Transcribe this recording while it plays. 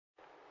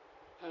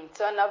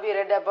So now we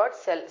read about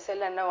cell.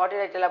 Cell, and now what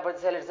did I tell about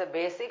cell? It's a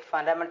basic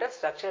fundamental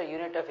structural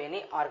unit of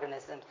any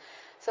organism.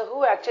 So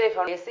who actually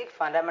found basic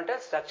fundamental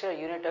structural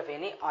unit of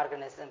any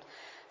organism?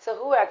 So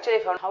who actually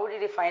found, how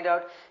did he find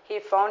out? He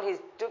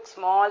took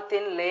small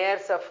thin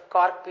layers of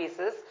cork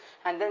pieces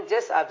and then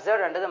just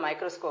observed under the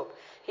microscope.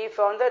 He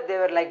found that they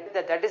were like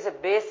that is a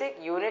basic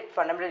unit,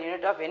 fundamental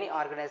unit of any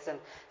organism.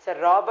 So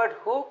Robert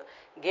Hooke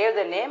gave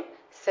the name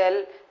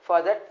cell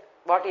for that,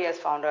 what he has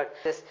found out.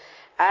 This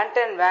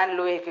Anton van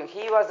Leeuwenhoek,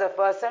 he was the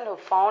person who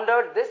found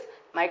out this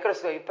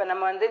microscope. இப்போ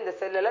நம்ம இந்த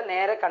செல்லெல்லாம்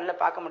நேர கண்ணில்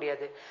பார்க்க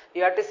முடியாது.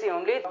 You have to see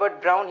only. But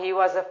Brown, he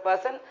was a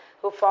person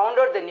who found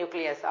out the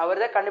nucleus. அவர்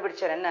தான்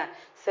கண்டுபிடிச்சார் என்ன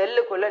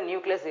செல்லுக்குள்ள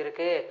நியூக்ளியஸ்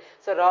இருக்கு.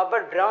 So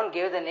Robert Brown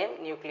gave the name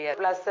nucleus.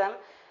 Protoplasm,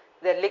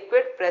 the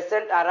liquid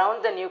present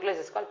around the nucleus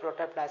is called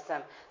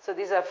protoplasm. So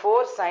these are four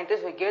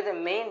scientists who gave the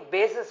main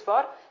basis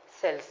for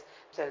cells.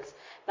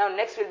 Now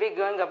next we'll be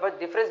going about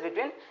the difference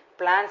between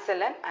plant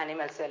cell and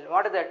animal cell.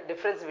 What is the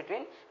difference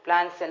between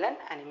plant cell and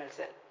animal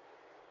cell?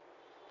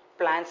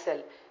 Plant cell.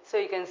 So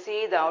you can see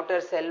the outer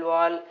cell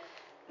wall,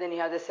 then you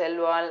have the cell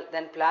wall,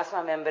 then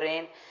plasma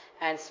membrane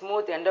and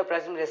smooth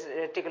endoplasmic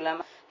reticulum.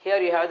 Here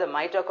you have the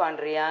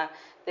mitochondria,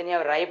 then you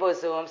have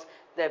ribosomes,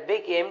 the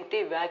big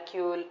empty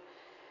vacuole,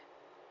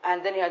 and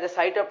then you have the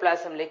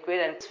cytoplasm liquid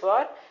and it's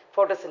for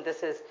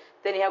photosynthesis.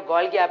 Then you have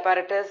Golgi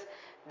apparatus,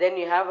 then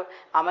you have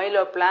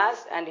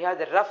amyloplast, and you have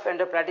the rough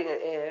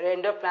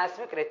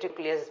endoplasmic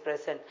reticulus is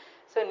present.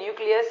 So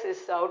nucleus is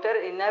outer,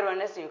 inner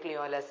one is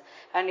nucleolus,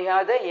 and you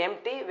have the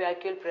empty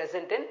vacuole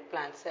present in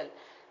plant cell.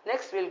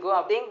 Next we'll go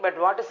up, but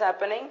what is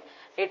happening?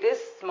 It is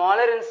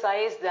smaller in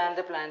size than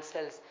the plant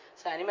cells.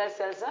 So animal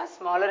cells are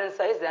smaller in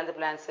size than the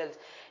plant cells.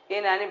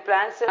 In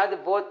plant cells, you have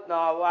the both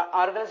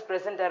organs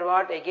present are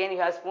what? Again,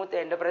 you have smooth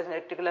endoplasmic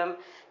reticulum,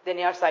 then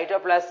you have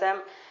cytoplasm.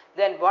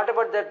 Then what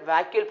about the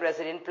vacuole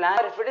present? In plant,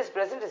 if it is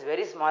present, it's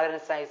very smaller in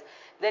size.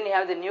 Then you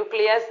have the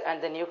nucleus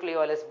and the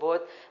nucleolus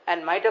both,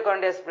 and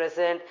mitochondria is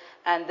present,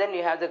 and then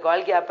you have the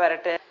Golgi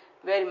apparatus,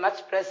 very much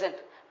present.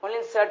 Only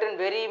in certain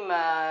very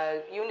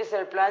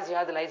unicellular plants you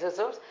have the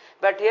lysosomes,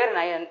 but here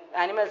in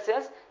animal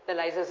cells the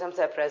lysosomes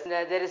are present.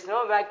 There is no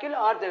vacuole,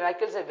 or the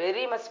vacuoles are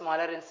very much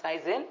smaller in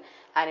size in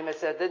animal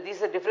cells.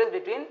 These are the difference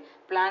between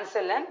plant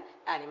cell and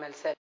animal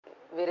cell.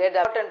 We read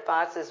important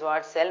parts is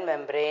what? Cell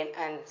membrane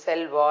and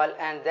cell wall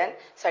and then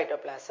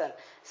cytoplasm.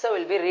 So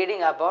we'll be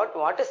reading about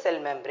what is cell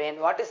membrane,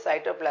 what is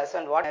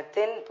cytoplasm, what is a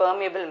thin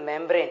permeable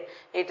membrane.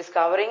 It is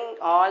covering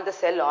all the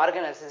cell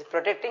organelles. It's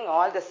protecting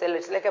all the cell.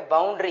 It's like a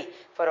boundary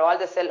for all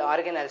the cell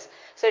organelles.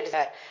 So it is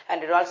there.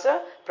 And it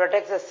also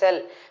protects the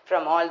cell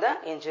from all the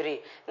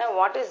injury. Now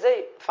what is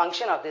the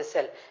function of this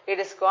cell? It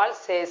is called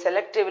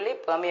selectively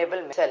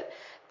permeable cell.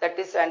 That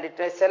is, and it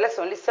selects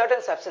only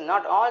certain substance,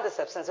 not all the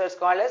substance. So it's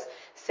called as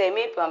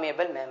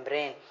semi-permeable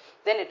membrane.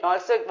 Then it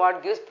also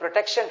what gives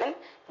protection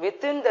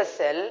within the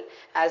cell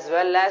as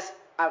well as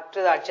up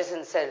to the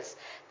adjacent cells.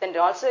 Then it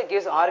also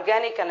gives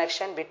organic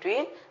connection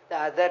between the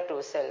other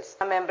two cells.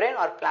 Membrane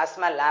or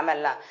plasma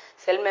lamella.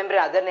 Cell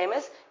membrane, other name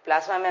is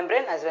plasma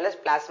membrane as well as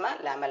plasma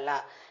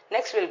lamella.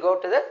 Next we'll go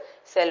to the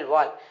cell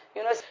wall.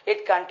 You know,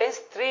 it contains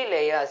three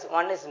layers.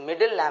 One is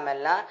middle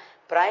lamella,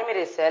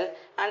 primary cell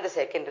and the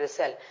secondary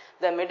cell.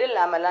 The middle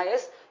lamella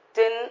is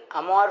thin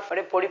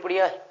amorphous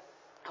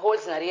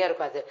holes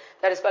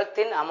that is called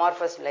thin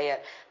amorphous layer.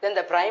 Then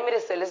the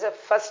primary cell is the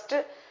first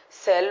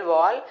cell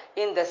wall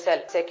in the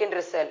cell.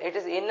 Secondary cell, it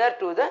is inner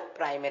to the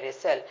primary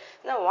cell.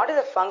 Now what is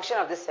the function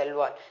of this cell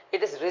wall?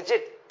 It is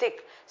rigid,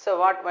 thick. So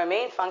what my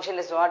main function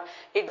is what?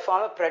 It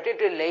forms a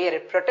protective layer.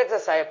 It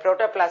protects the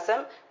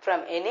protoplasm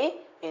from any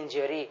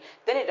injury.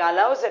 Then it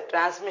allows the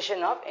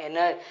transmission of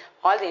energy,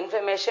 all the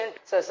information.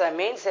 So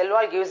main cell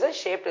wall gives a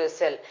shape to the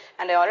cell.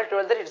 And I already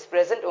told that it is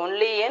present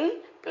only in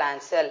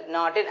plant cell,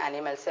 not in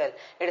animal cell.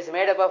 It is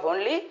made up of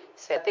only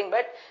nothing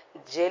but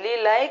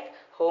jelly-like,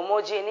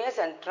 homogeneous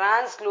and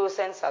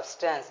translucent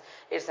substance.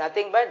 It's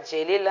nothing but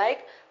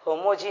jelly-like,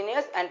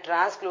 homogeneous and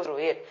translucent through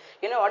it.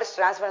 You know what is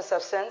transparent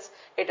substance?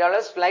 It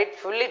allows light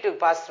fully to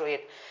pass through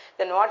it.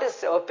 Then what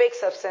is opaque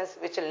substance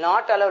which will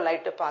not allow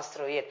light to pass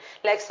through it?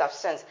 Like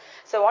substance.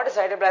 So what is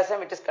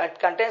cytoplasm? It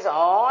contains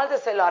all the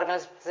cell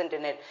organelles present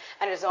in it,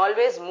 and it's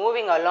always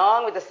moving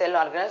along with the cell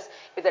organelles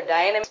with a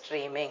dynamic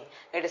streaming.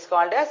 It is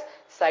called as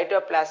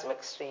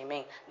cytoplasmic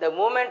streaming. The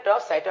movement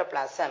of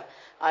cytoplasm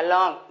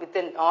along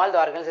within all the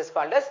organelles is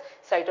called as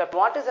cytoplasm.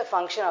 What is the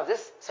function of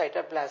this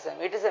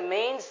cytoplasm? It is a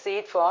main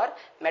seat for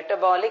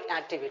metabolic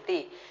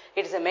activity.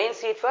 It is a main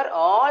seat for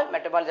all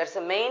metabolic. That's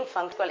the main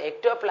function called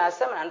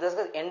ectoplasm, and this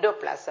is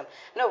endoplasm.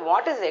 Now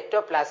what is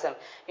ectoplasm?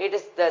 It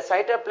is the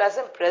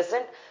cytoplasm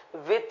present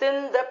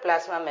within the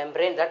plasma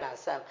membrane, that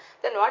plasm.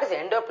 Then what is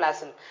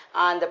endoplasm?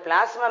 And the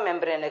plasma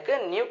membrane,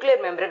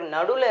 nuclear membrane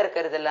nadula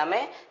irukkiradhu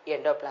ellame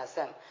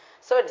endoplasm.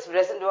 So it is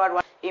present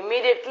what?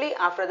 Immediately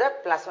after the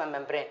plasma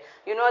membrane.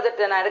 You know that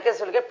நான் இருக்க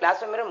சொல்லுங்க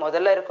plasma membrane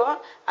முதல்ல இருக்கும்,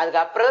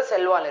 அதுக்கு அப்புறம்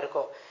cell wall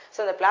இருக்கும்.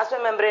 So the plasma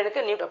membrane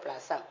க்கு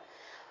nucleoplasm.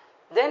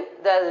 Then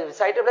the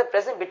cytoplasm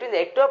present between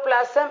the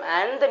ectoplasm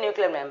and the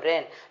nuclear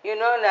membrane. You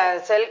know the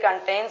cell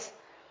contains,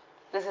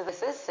 this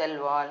is cell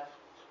wall.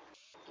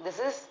 This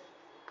is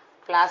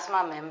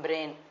plasma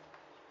membrane.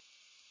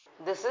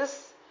 This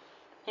is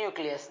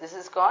nucleus. This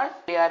is called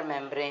nuclear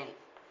membrane.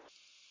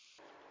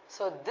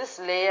 So this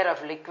layer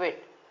of liquid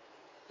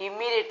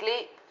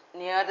immediately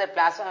near the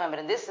plasma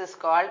membrane, this is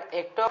called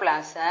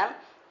ectoplasm,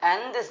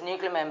 and this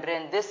nuclear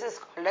membrane, this is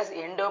called as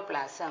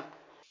endoplasm.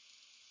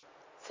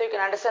 So you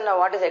can understand now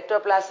what is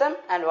ectoplasm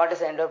and what is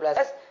endoplasm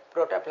as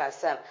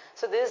protoplasm.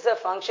 So this is the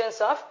functions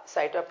of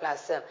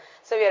cytoplasm.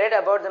 So we read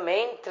about the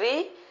main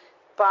three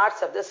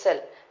parts of the cell.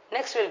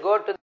 Next we will go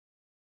to